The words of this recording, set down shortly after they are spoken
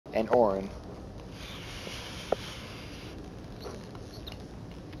and Orin.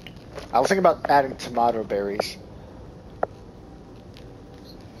 I was thinking about adding tomato berries.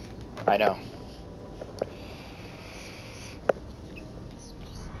 I know.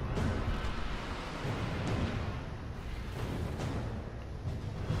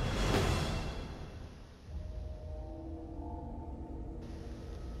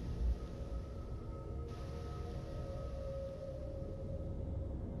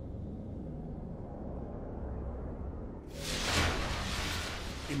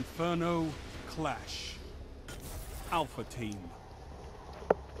 Inferno Clash. Alpha Team.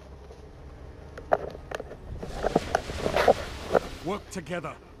 Work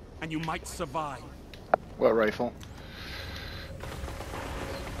together, and you might survive. What rifle?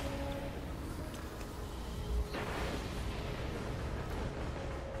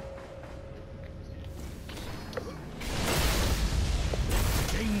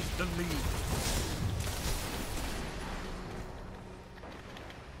 Gains the lead.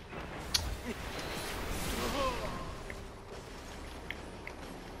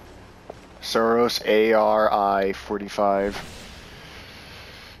 Soros ARI-45.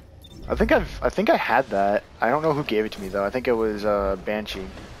 I think I had that. I don't know who gave it to me though. I think it was Banshee.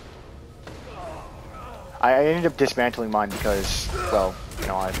 I ended up dismantling mine because, well, you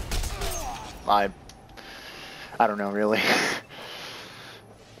know, I don't know really.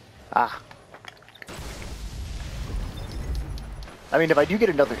 Ah. I mean, if I do get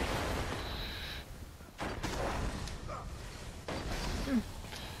another.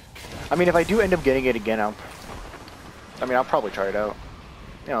 I mean, if I do end up getting it again, I'll probably try it out.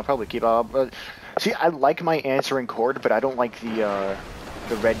 Yeah, I'll probably keep up. See, I like my answering cord, but I don't like the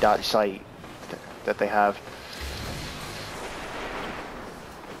red dot sight that they have.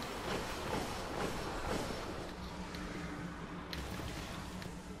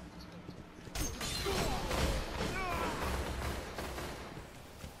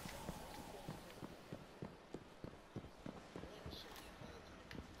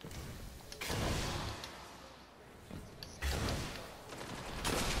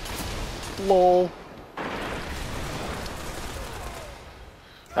 Lol.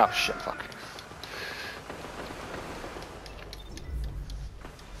 Oh shit, fuck.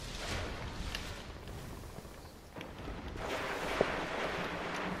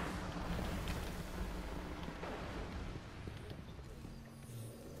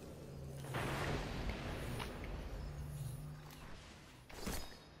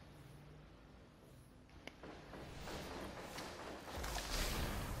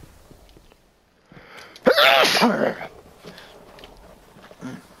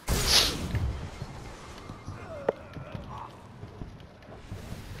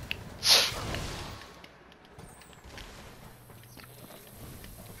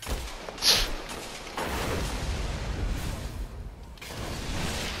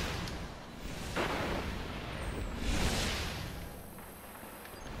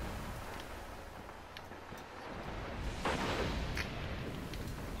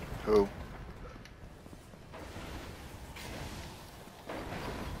 Who?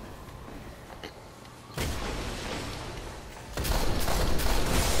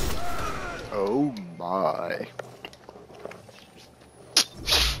 Oh my.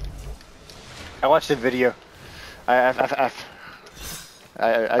 I watched the video. I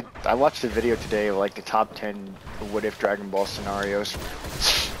watched the video today of like the top 10 what if Dragon Ball scenarios.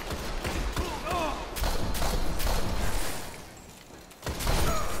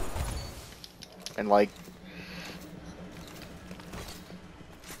 And like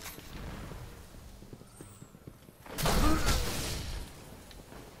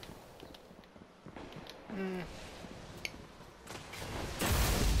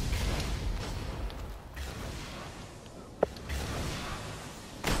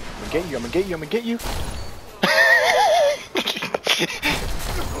I'm gonna get you, I'm gonna get you.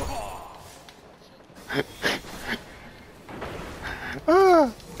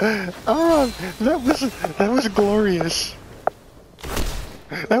 That was glorious.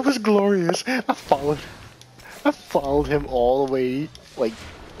 That was glorious. I followed him all the way, like,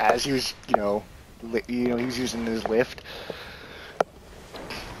 as he was, he was using his lift.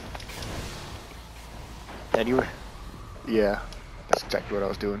 And yeah, that's exactly what I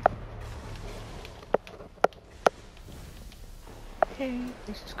was doing. Hey,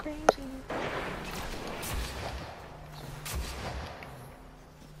 this is crazy.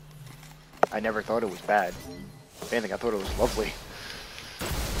 I never thought it was bad. If anything, I thought it was lovely.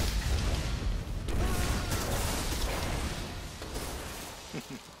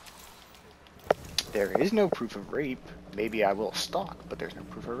 There is no proof of rape. Maybe I will stalk, but there's no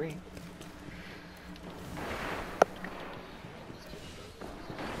proof of rape.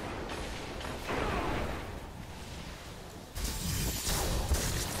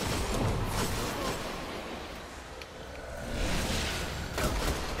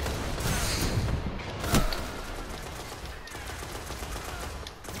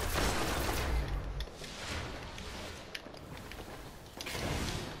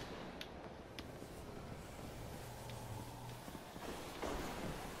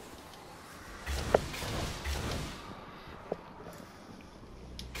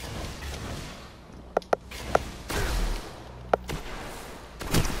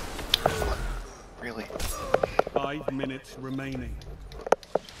 Really? 5 minutes remaining.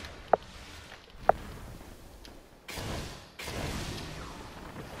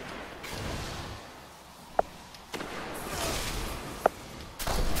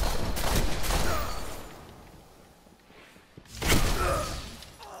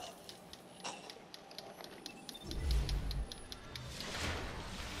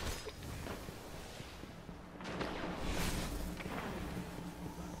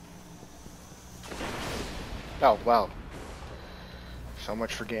 Oh, wow. So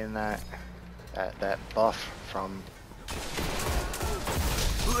much for getting that buff from...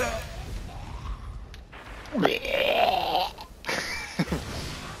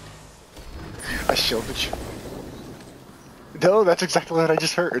 I shielded you. No, that's exactly what I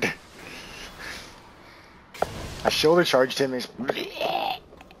just heard. I shoulder charged him and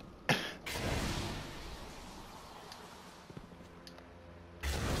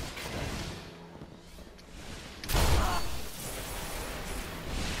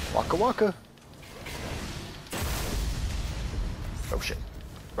Waka waka. Oh shit.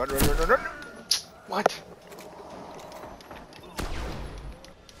 Run, run, run, run, run. What?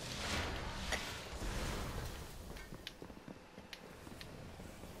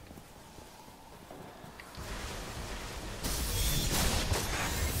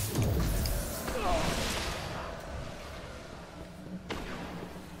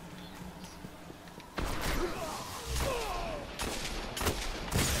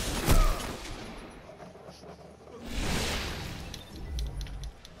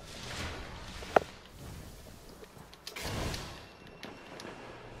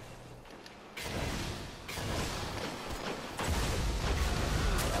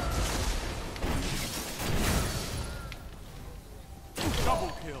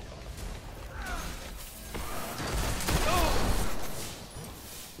 Double kill.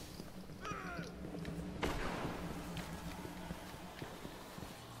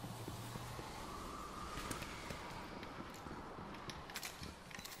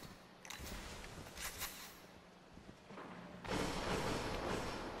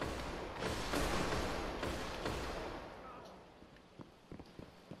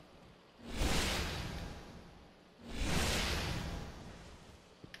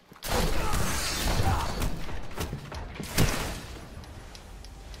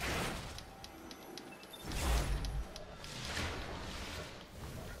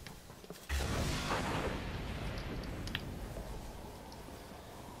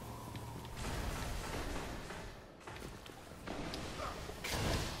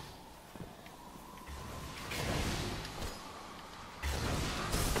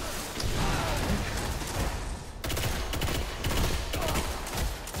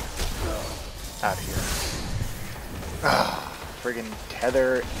 Out of here. Ah, friggin'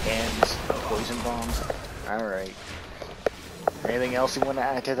 tether and poison bombs. Alright. Anything else you want to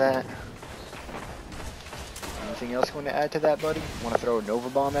add to that? Anything else you want to add to that, buddy? Want to throw a Nova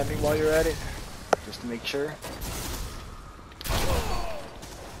Bomb at me while you're at it? Just to make sure?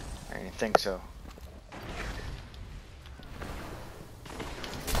 I didn't think so.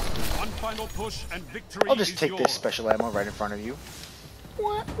 One final push and victory. I'll just is take yours. this special ammo right in front of you.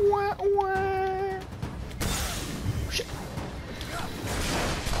 Wah, wah, wah. Shit.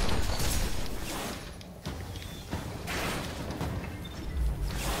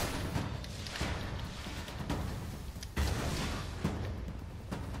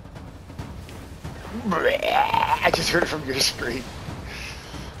 I just heard it from your screen.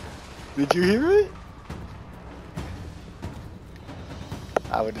 Did you hear it?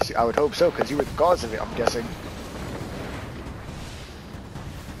 I would hope so, because you were the cause of it, I'm guessing.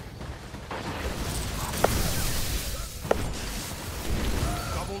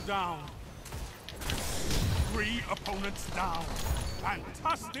 Double down. 3 opponents down.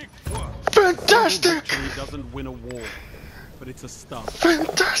 Fantastic work. Fantastic! Victory doesn't win a war, but it's a start.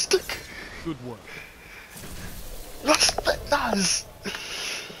 Fantastic! Good work. Yes, that does!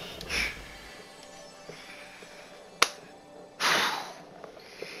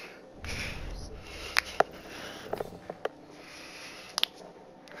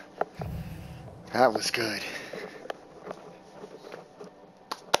 That was good.